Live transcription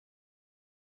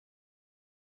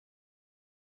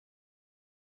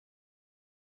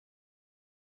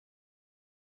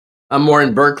I'm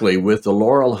Warren Berkeley with the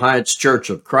Laurel Heights Church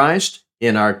of Christ.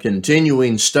 In our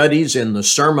continuing studies in the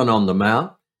Sermon on the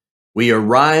Mount, we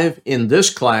arrive in this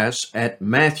class at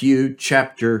Matthew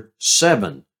chapter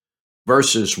 7,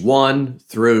 verses 1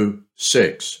 through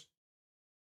 6.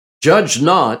 Judge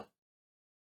not,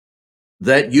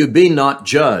 that you be not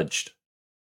judged,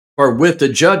 for with the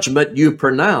judgment you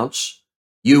pronounce,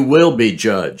 you will be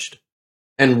judged,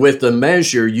 and with the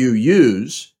measure you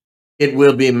use, it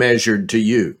will be measured to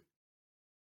you.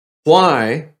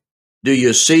 Why do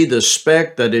you see the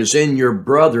speck that is in your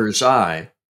brother's eye,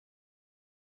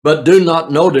 but do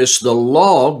not notice the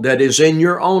log that is in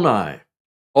your own eye?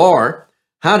 Or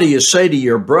how do you say to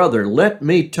your brother, let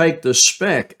me take the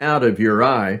speck out of your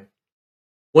eye,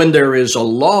 when there is a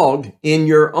log in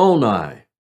your own eye?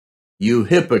 You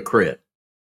hypocrite.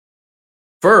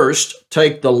 First,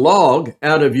 take the log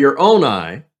out of your own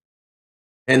eye,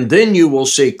 and then you will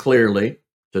see clearly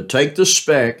to take the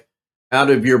speck out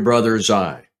of your brother's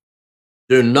eye.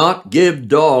 Do not give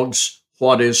dogs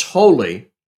what is holy,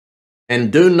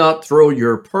 and do not throw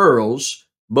your pearls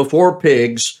before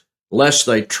pigs, lest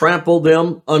they trample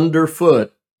them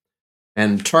underfoot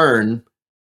and turn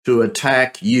to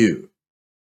attack you.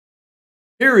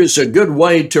 Here is a good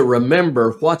way to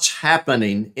remember what's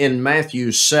happening in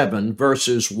Matthew 7,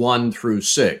 verses 1 through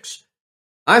 6.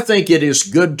 I think it is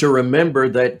good to remember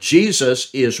that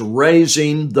Jesus is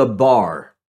raising the bar.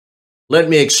 Let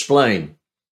me explain.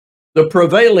 The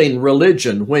prevailing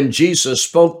religion when Jesus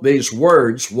spoke these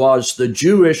words was the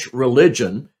Jewish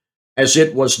religion, as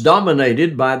it was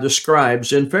dominated by the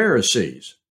scribes and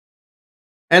Pharisees.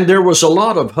 And there was a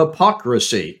lot of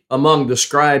hypocrisy among the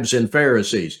scribes and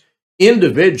Pharisees,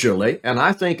 individually, and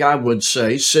I think I would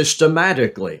say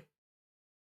systematically.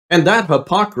 And that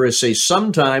hypocrisy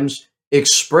sometimes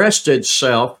expressed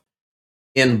itself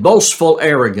in boastful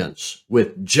arrogance,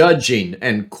 with judging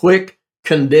and quick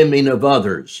condemning of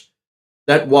others.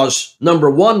 That was,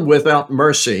 number one, without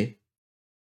mercy,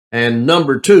 and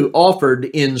number two, offered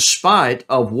in spite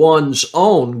of one's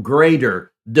own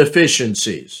greater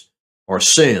deficiencies or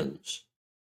sins.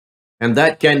 And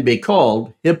that can be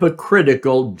called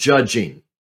hypocritical judging.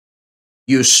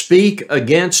 You speak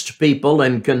against people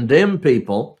and condemn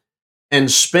people and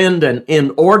spend an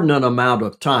inordinate amount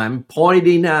of time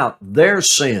pointing out their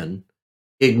sin,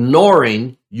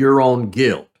 ignoring your own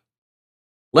guilt.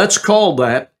 Let's call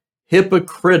that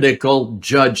hypocritical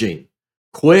judging.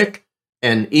 Quick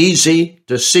and easy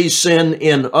to see sin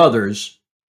in others,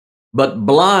 but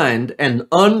blind and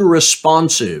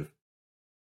unresponsive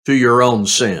to your own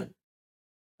sin.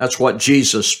 That's what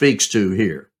Jesus speaks to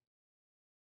here.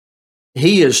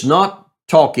 He is not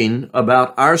talking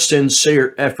about our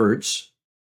sincere efforts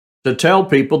to tell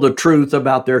people the truth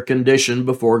about their condition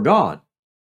before God,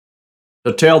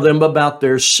 to tell them about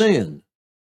their sin,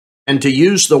 and to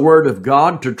use the Word of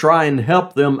God to try and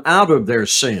help them out of their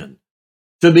sin,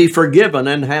 to be forgiven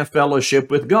and have fellowship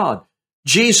with God.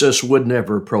 Jesus would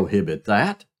never prohibit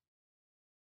that.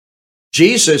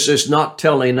 Jesus is not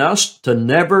telling us to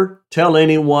never tell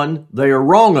anyone they are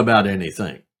wrong about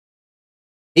anything.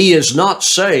 He is not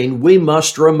saying we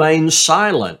must remain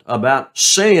silent about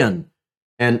sin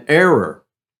and error.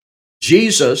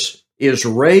 Jesus is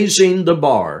raising the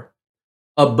bar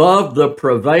above the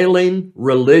prevailing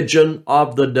religion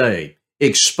of the day,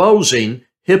 exposing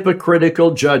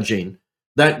hypocritical judging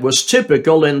that was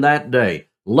typical in that day,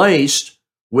 laced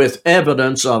with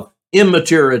evidence of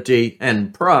immaturity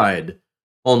and pride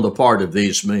on the part of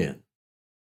these men.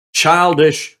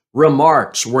 Childish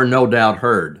remarks were no doubt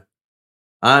heard.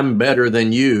 I'm better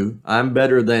than you. I'm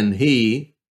better than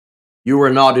he. You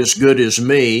are not as good as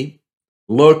me.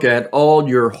 Look at all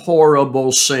your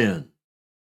horrible sin.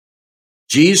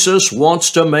 Jesus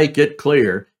wants to make it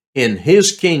clear in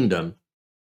his kingdom,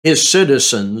 his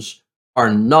citizens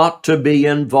are not to be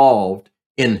involved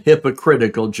in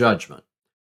hypocritical judgment.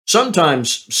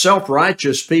 Sometimes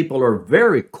self-righteous people are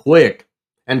very quick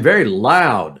and very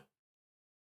loud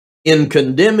in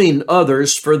condemning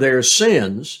others for their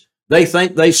sins. They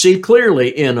think they see clearly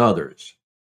in others.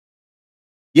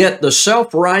 Yet the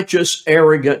self-righteous,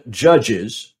 arrogant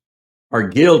judges are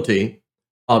guilty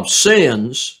of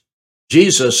sins,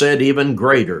 Jesus said, even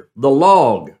greater, the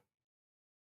log.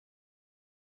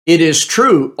 It is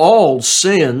true, all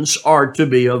sins are to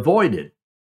be avoided.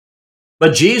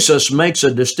 But Jesus makes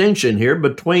a distinction here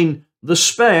between the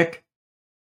speck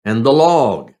and the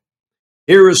log.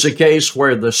 Here is a case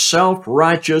where the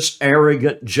self-righteous,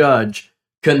 arrogant judge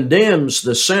condemns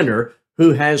the sinner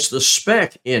who has the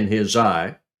speck in his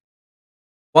eye,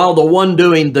 while the one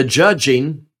doing the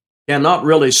judging cannot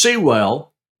really see well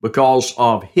because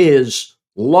of his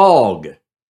log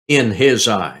in his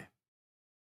eye.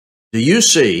 Do you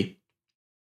see?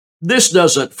 This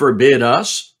doesn't forbid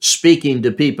us speaking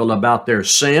to people about their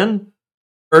sin,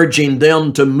 urging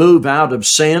them to move out of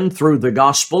sin through the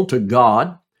gospel to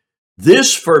God.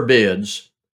 This forbids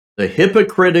the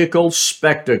hypocritical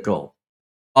spectacle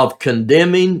of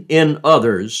condemning in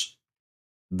others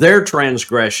their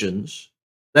transgressions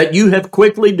that you have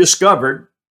quickly discovered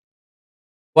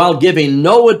while giving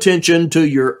no attention to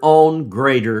your own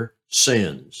greater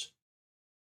sins.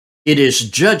 It is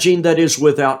judging that is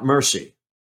without mercy,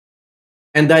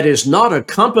 and that is not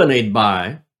accompanied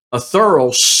by a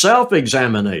thorough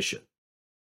self-examination.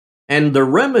 And the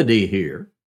remedy here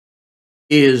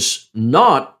is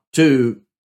not to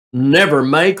never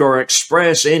make or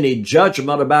express any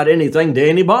judgment about anything to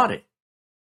anybody.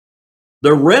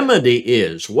 The remedy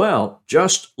is, well,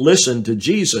 just listen to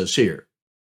Jesus here.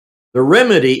 The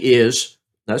remedy is,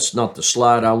 that's not the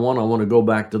slide I want to go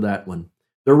back to that one.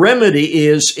 The remedy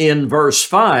is in verse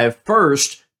 5,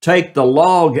 first, take the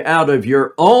log out of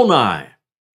your own eye,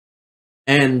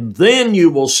 and then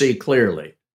you will see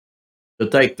clearly to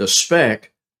take the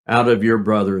speck out of your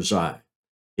brother's eye.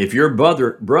 If your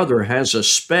brother has a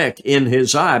speck in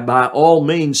his eye, by all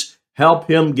means, help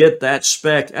him get that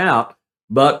speck out.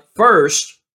 But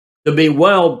first, to be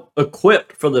well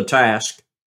equipped for the task,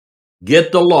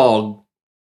 get the log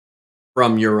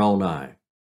from your own eye.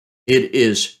 It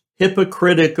is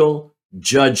hypocritical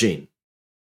judging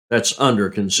that's under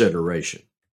consideration.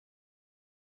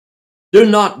 Do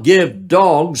not give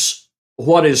dogs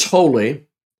what is holy,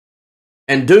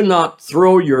 and do not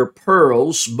throw your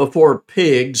pearls before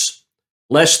pigs,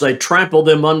 lest they trample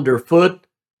them underfoot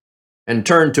and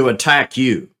turn to attack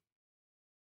you.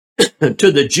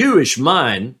 To the Jewish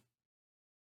mind,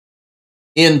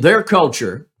 in their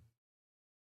culture,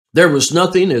 there was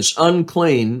nothing as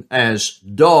unclean as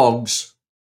dogs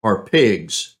or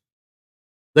pigs.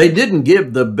 They didn't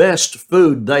give the best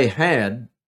food they had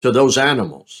to those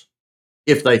animals,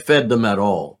 if they fed them at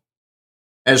all.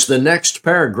 As the next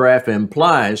paragraph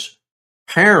implies,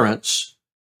 parents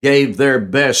gave their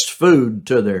best food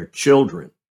to their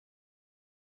children.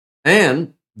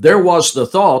 And there was the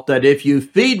thought that if you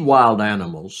feed wild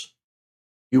animals,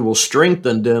 you will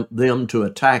strengthen them to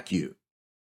attack you.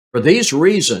 For these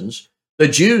reasons, the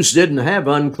Jews didn't have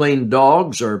unclean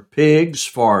dogs or pigs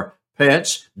for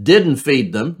pets, didn't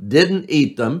feed them, didn't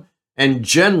eat them, and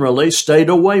generally stayed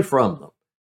away from them.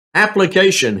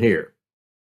 Application here.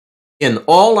 In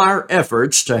all our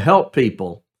efforts to help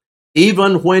people,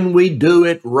 even when we do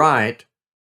it right,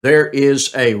 there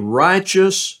is a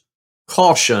righteous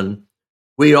caution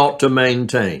we ought to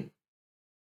maintain.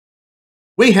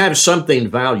 We have something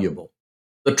valuable,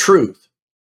 the truth.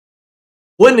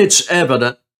 When it's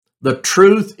evident, the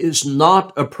truth is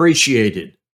not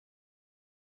appreciated.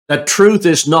 That truth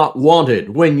is not wanted.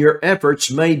 When your efforts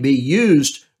may be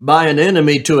used by an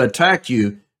enemy to attack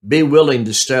you, be willing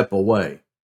to step away.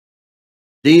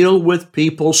 Deal with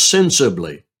people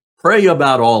sensibly. Pray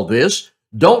about all this.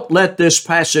 Don't let this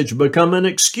passage become an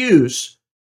excuse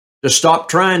to stop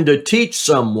trying to teach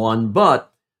someone,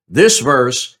 but this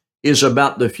verse is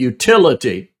about the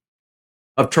futility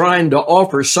of trying to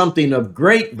offer something of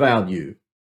great value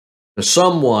to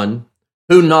someone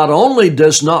who not only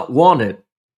does not want it,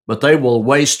 but they will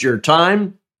waste your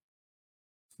time,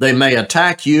 they may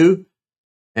attack you,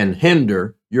 and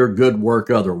hinder your good work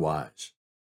otherwise.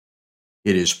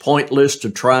 It is pointless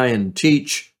to try and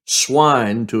teach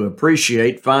swine to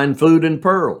appreciate fine food and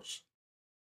pearls.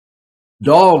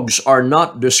 Dogs are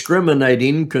not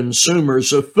discriminating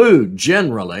consumers of food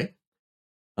generally,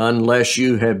 unless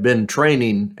you have been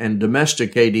training and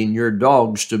domesticating your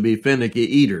dogs to be finicky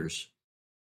eaters.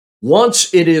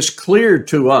 Once it is clear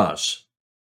to us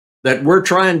that we're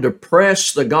trying to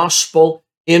press the gospel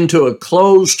into a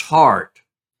closed heart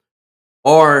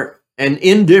or an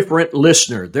indifferent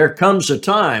listener, there comes a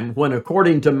time when,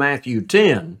 according to Matthew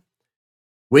 10,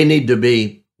 we need to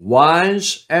be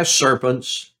wise as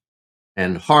serpents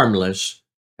and harmless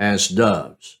as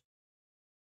doves.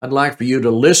 I'd like for you to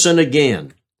listen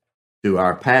again to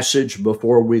our passage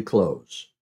before we close.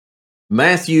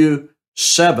 Matthew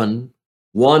 7,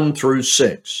 1 through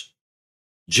 6.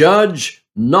 Judge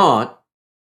not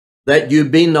that you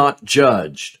be not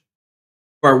judged.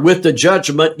 For with the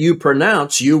judgment you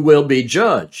pronounce, you will be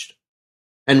judged.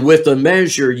 And with the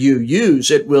measure you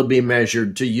use, it will be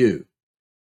measured to you.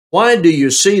 Why do you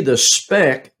see the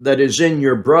speck that is in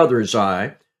your brother's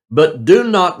eye, but do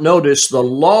not notice the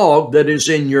log that is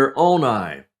in your own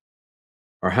eye?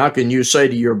 Or how can you say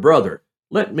to your brother,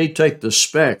 let me take the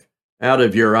speck out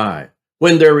of your eye,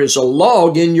 when there is a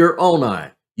log in your own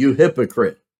eye, you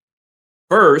hypocrite?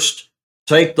 First,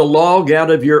 Take the log out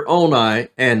of your own eye,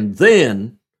 and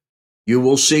then you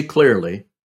will see clearly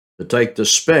to take the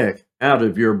speck out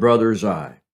of your brother's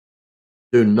eye.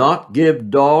 Do not give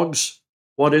dogs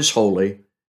what is holy,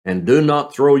 and do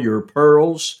not throw your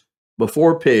pearls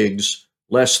before pigs,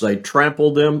 lest they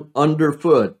trample them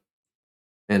underfoot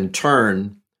and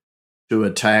turn to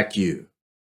attack you.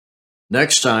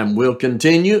 Next time, we'll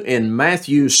continue in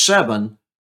Matthew 7,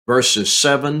 verses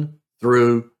 7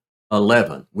 through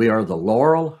 11. We are the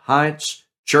Laurel Heights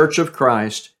Church of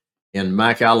Christ in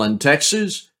McAllen,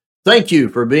 Texas. Thank you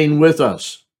for being with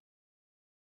us.